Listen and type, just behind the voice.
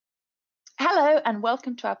Hello and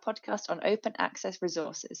welcome to our podcast on open access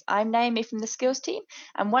resources. I'm Naomi from the Skills team,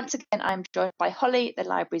 and once again I'm joined by Holly, the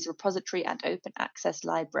library's repository and open access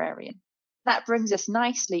librarian. That brings us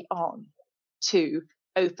nicely on to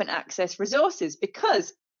open access resources, because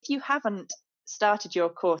if you haven't started your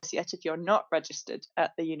course yet, if you're not registered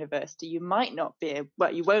at the university, you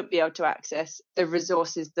won't be able to access the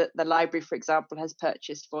resources that the library, for example, has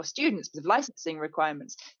purchased for students with licensing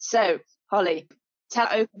requirements. So, Holly, tell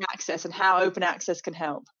open access and how open access can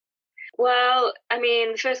help. Well, I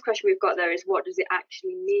mean, the first question we've got there is, what does it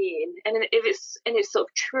actually mean? And if it's in its sort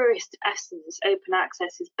of truest essence, open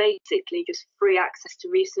access is basically just free access to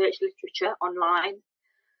research literature online.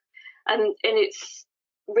 And it's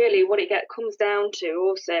really what it comes down to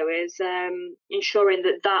also is ensuring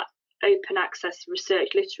that open access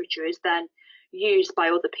research literature is then used by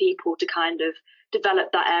other people to kind of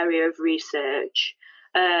develop that area of research.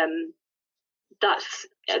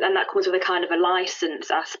 That comes with a kind of a license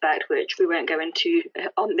aspect, which we won't go into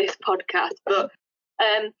on this podcast. But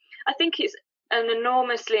I think it's an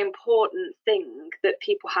enormously important thing that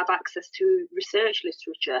people have access to research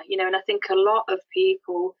literature, and I think a lot of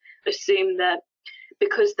people assume that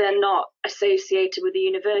because they're not associated with the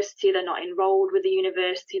university, they're not enrolled with the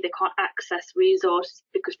university, they can't access resources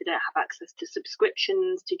because they don't have access to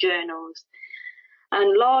subscriptions to journals.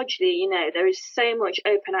 And largely, there is so much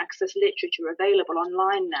open access literature available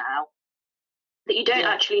online now that you don't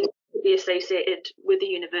actually need to be associated with the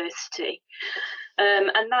university. And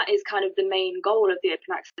that is kind of the main goal of the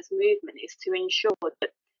open access movement, is to ensure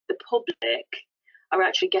that the public are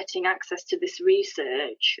actually getting access to this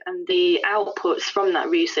research and the outputs from that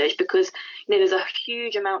research, because there's a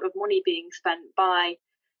huge amount of money being spent by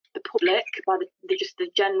the public, by just the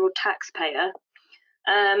general taxpayer.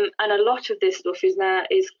 And a lot of this stuff is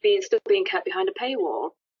still being kept behind a paywall.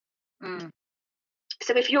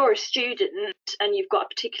 So if you're a student and you've got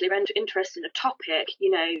a particular interest in a topic,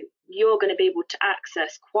 you're going to be able to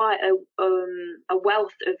access quite a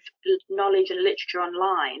wealth of knowledge and literature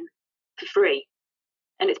online for free.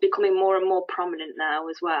 And it's becoming more and more prominent now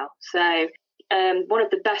as well. So one of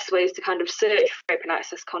the best ways to kind of search for open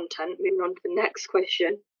access content, moving on to the next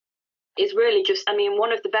question, is really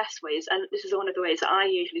one of the best ways, and this is one of the ways that I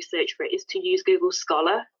usually search for it, is to use Google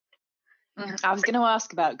Scholar. I was going to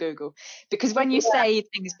ask about Google, because when you say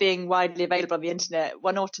things being widely available on the internet,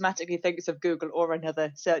 one automatically thinks of Google or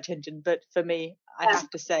another search engine. But for me, I have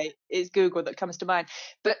to say it's Google that comes to mind.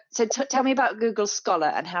 But so tell me about Google Scholar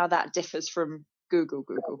and how that differs from Google.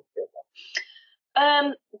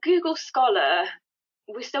 Google Scholar,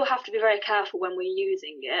 we still have to be very careful when we're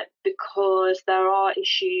using it, because there are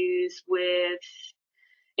issues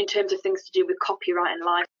in terms of things to do with copyright and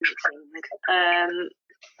licensing.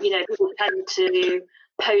 People tend to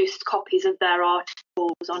post copies of their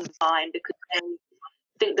articles online because they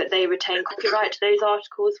think that they retain copyright to those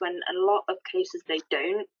articles, when in a lot of cases they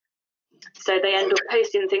don't. So they end up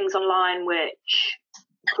posting things online which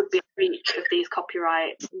could be a breach of these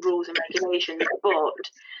copyright rules and regulations. But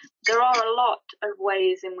there are a lot of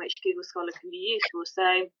ways in which Google Scholar can be useful.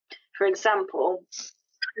 So, for example,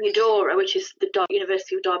 UDORA, which is the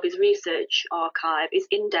University of Derby's research archive, is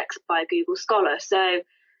indexed by Google Scholar. So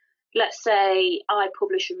let's say I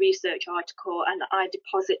publish a research article and I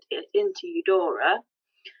deposit it into UDORA.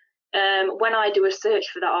 When I do a search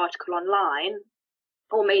for that article online,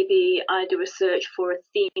 or maybe I do a search for a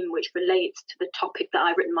theme which relates to the topic that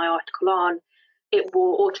I've written my article on, it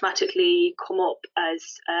will automatically come up as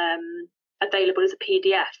available as a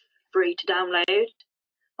PDF, free to download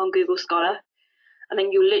on Google Scholar. And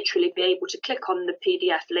then you'll literally be able to click on the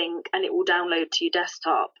PDF link and it will download to your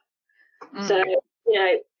desktop. So,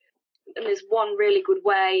 and there's one really good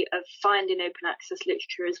way of finding open access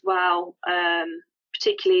literature as well,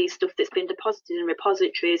 particularly stuff that's been deposited in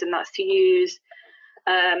repositories, and that's to use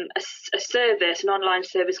a service, an online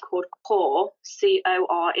service called CORE,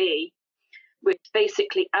 CORE, which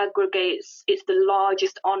basically aggregates. It's the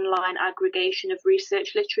largest online aggregation of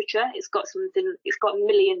research literature. It's got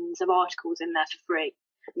millions of articles in there for free.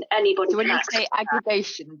 And anybody. So when you say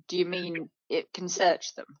aggregation, do you mean it can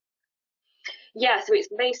search them? Yeah, so it's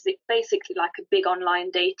basically like a big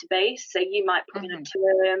online database. So you might put in a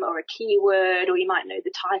term or a keyword, or you might know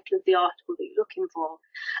the title of the article that you're looking for,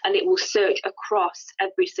 and it will search across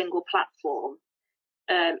every single platform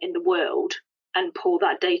in the world and pull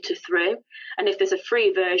that data through. And if there's a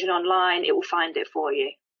free version online, it will find it for you.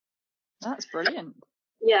 That's brilliant.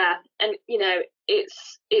 Yeah, and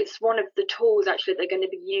it's one of the tools actually they're going to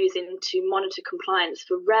be using to monitor compliance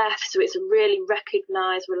for REF. So it's a really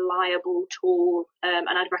recognised, reliable tool, and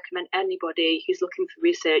I'd recommend anybody who's looking for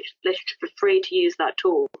research literature for free to use that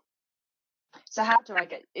tool. So how do I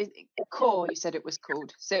get core? You said it was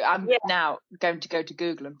called. So I'm now going to go to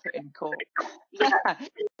Google and put in core. Yeah.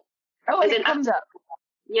 Oh, and it comes up.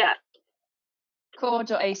 Yeah.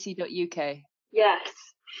 Core.ac.uk. Yes.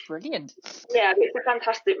 Brilliant. Yeah, it's a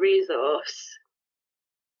fantastic resource.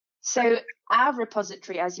 So our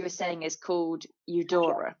repository, as you were saying, is called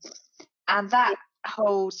UDORA, and that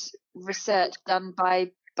holds research done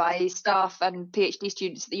by staff and PhD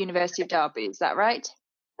students at the University of Derby. Is that right?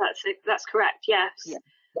 That's correct. Yes. Yeah.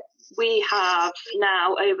 We have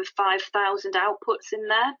now over 5,000 outputs in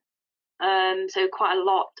there, so quite a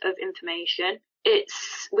lot of information.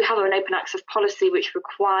 We have an open access policy which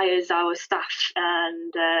requires our staff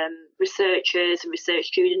and researchers and research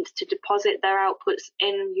students to deposit their outputs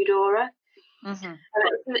in UDORA. Mm-hmm.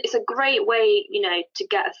 It's a great way, to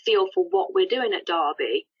get a feel for what we're doing at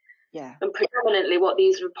Derby. Yeah. And predominantly what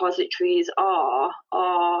these repositories are,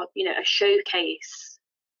 a showcase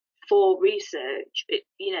for research.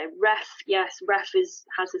 REF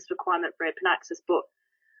has this requirement for open access, but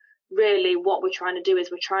really what we're trying to do is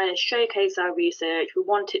we're trying to showcase our research. We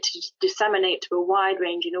want it to disseminate to a wide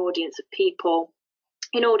ranging audience of people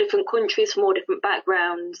in all different countries from all different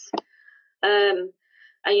backgrounds. And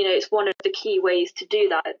it's one of the key ways to do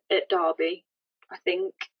that at Derby, I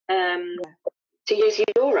think, to use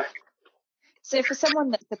UDORA. So for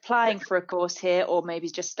someone that's applying for a course here, or maybe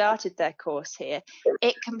just started their course here,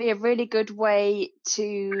 it can be a really good way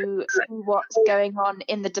to see what's going on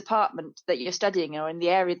in the department that you're studying, or in the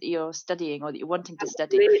area that you're studying, or that you're wanting to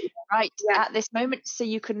study at this moment, so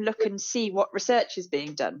you can look and see what research is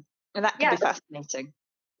being done. And that can be fascinating.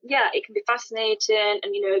 Yeah, it can be fascinating.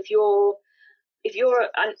 And,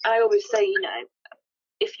 and I always say,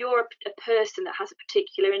 if you're a person that has a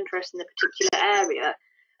particular interest in a particular area,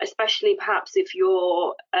 especially perhaps if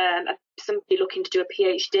you're somebody looking to do a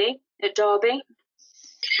PhD at Derby,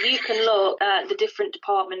 you can look at the different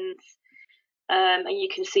departments and you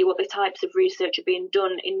can see what the types of research are being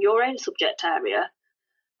done in your own subject area.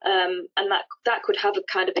 And that could have a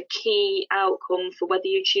kind of a key outcome for whether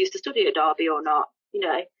you choose to study at Derby or not,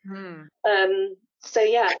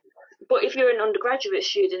 But if you're an undergraduate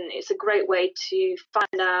student, it's a great way to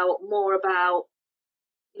find out more about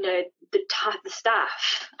the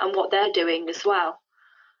staff and what they're doing as well.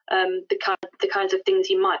 The kinds of things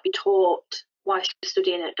you might be taught whilst you're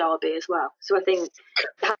studying at Derby as well. So I think it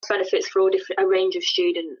has benefits for a range of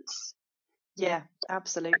students. Yeah,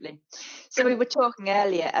 absolutely. So we were talking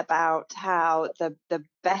earlier about how the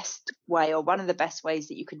best way, or one of the best ways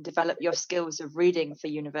that you can develop your skills of reading for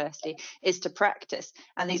university, is to practice.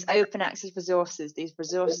 And these open access resources, these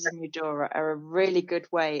resources in UDORA, are a really good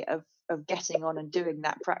way of getting on and doing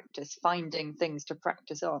that practice, finding things to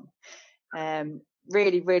practice on.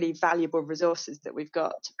 Really, really valuable resources that we've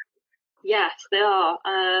got. Yes, they are.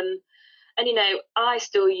 And, I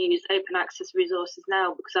still use open access resources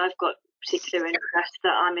now because I've got particular interests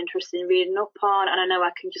that I'm interested in reading up on, and I know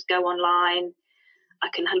I can just go online, I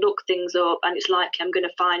can look things up, and it's likely I'm going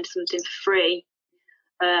to find something free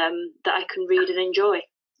that I can read and enjoy.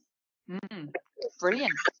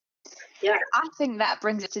 Brilliant. Yeah, I think that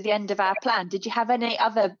brings it to the end of our plan. Did you have any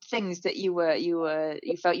other things that you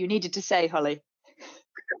felt you needed to say, Holly?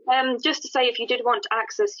 Just to say, if you did want to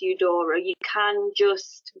access UDORA, you can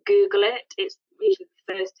just Google it. It's usually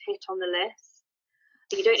the first hit on the list.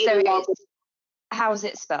 You don't need to log in. How's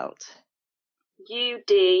it spelled?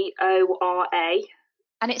 UDORA.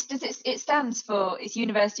 And it stands for, it's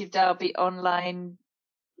University of Derby Online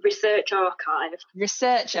Research Archive.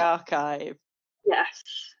 Research Archive. Yes.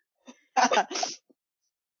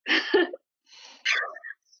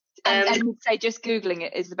 and you'd say just Googling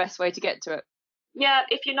it is the best way to get to it? Yeah,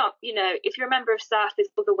 if you're not, if you're a member of staff, there's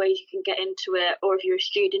other ways you can get into it, or if you're a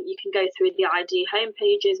student, you can go through the ID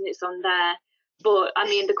homepages and it's on there. But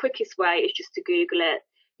the quickest way is just to Google it.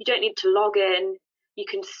 You don't need to log in. You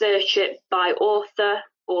can search it by author,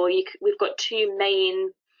 or we've got two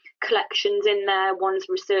main collections in there. One's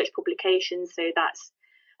research publications, so that's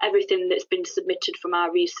everything that's been submitted from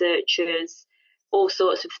our researchers, all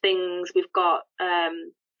sorts of things. We've got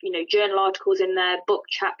journal articles in there, book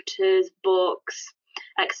chapters, books,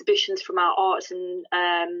 exhibitions from our arts and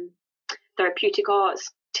therapeutic arts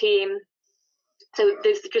team. So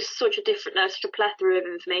there's just such a plethora of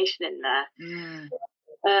information in there.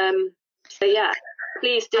 So yeah,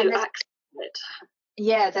 please do access it.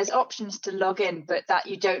 Yeah, there's options to log in, but that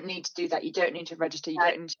you don't need to do that. You don't need to register. You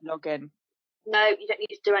don't need to log in. No, you don't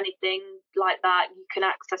need to do anything like that. You can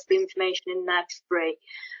access the information in there for free.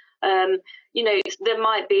 There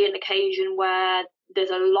might be an occasion where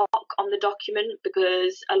there's a lock on the document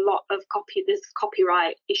because there's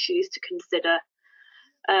copyright issues to consider.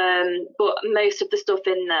 But most of the stuff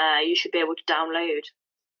in there you should be able to download.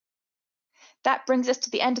 That brings us to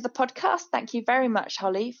the end of the podcast. Thank you very much,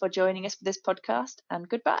 Holly, for joining us for this podcast, and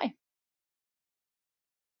goodbye.